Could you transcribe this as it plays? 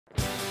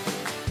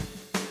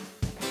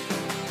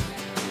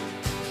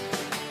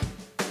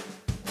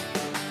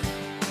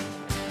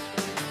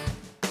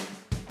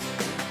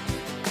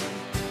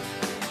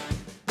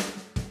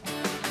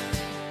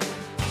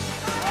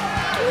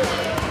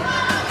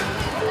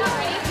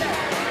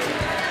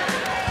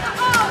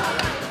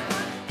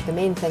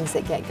main things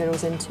that get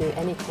girls into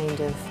any kind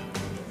of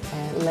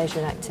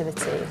leisure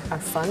activity are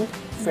fun,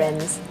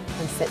 friends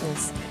and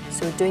fitness.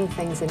 So doing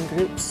things in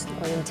groups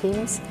or in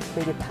teams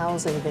where your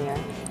pals are there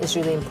is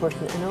really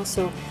important. And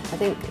also I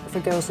think for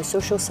girls the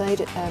social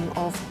side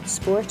of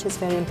sport is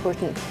very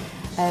important,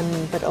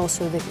 but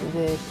also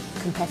the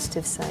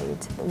competitive side.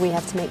 We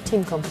have to make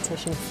team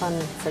competition fun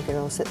for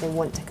girls, that they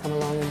want to come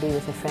along and be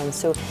with their friends.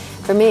 So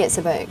for me it's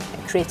about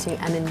creating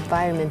an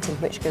environment in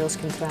which girls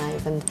can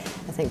thrive, and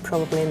I think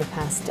probably in the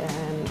past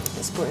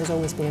sport has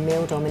always been a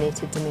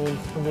male-dominated domain,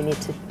 and we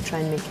need to try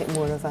and make it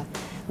more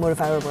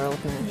of our world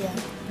now. Yeah.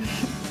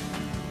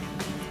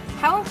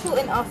 How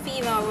important are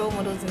female role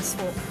models in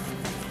sport?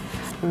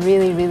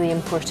 Really, really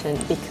important,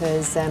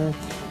 because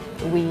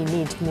we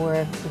need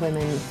more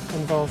women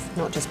involved,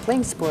 not just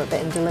playing sport,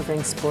 but in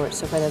delivering sport.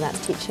 So whether that's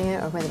teaching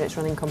it or whether it's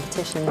running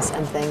competitions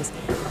and things.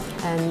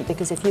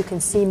 Because if you can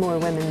see more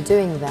women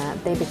doing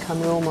that, they become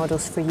role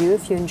models for you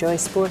if you enjoy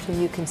sport, and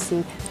you can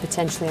see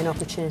potentially an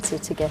opportunity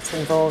to get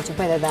involved,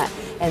 whether that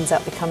ends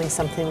up becoming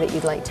something that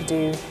you'd like to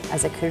do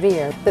as a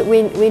career. But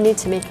we need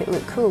to make it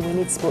look cool. We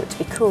need sport to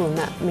be cool, and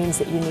that means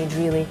that you need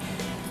really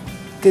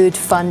good,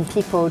 fun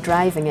people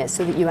driving it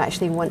so that you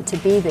actually want to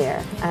be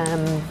there.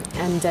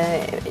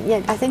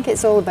 Yeah, I think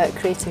it's all about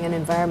creating an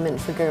environment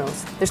for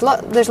girls. There's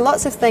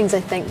lots of things I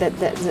think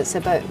that's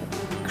about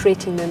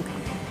creating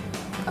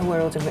a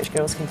world in which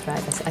girls can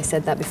thrive. I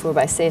said that before,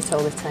 but I say it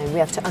all the time. We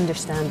have to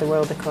understand the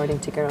world according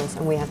to girls,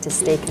 and we have to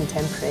stay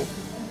contemporary.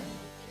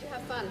 Did you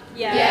have fun?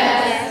 Yes.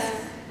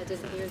 Yes. I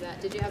didn't hear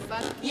that. Did you have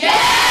fun?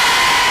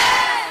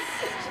 Yes!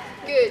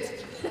 Good.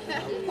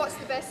 What's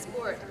the best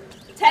sport?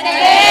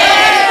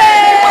 Tennis!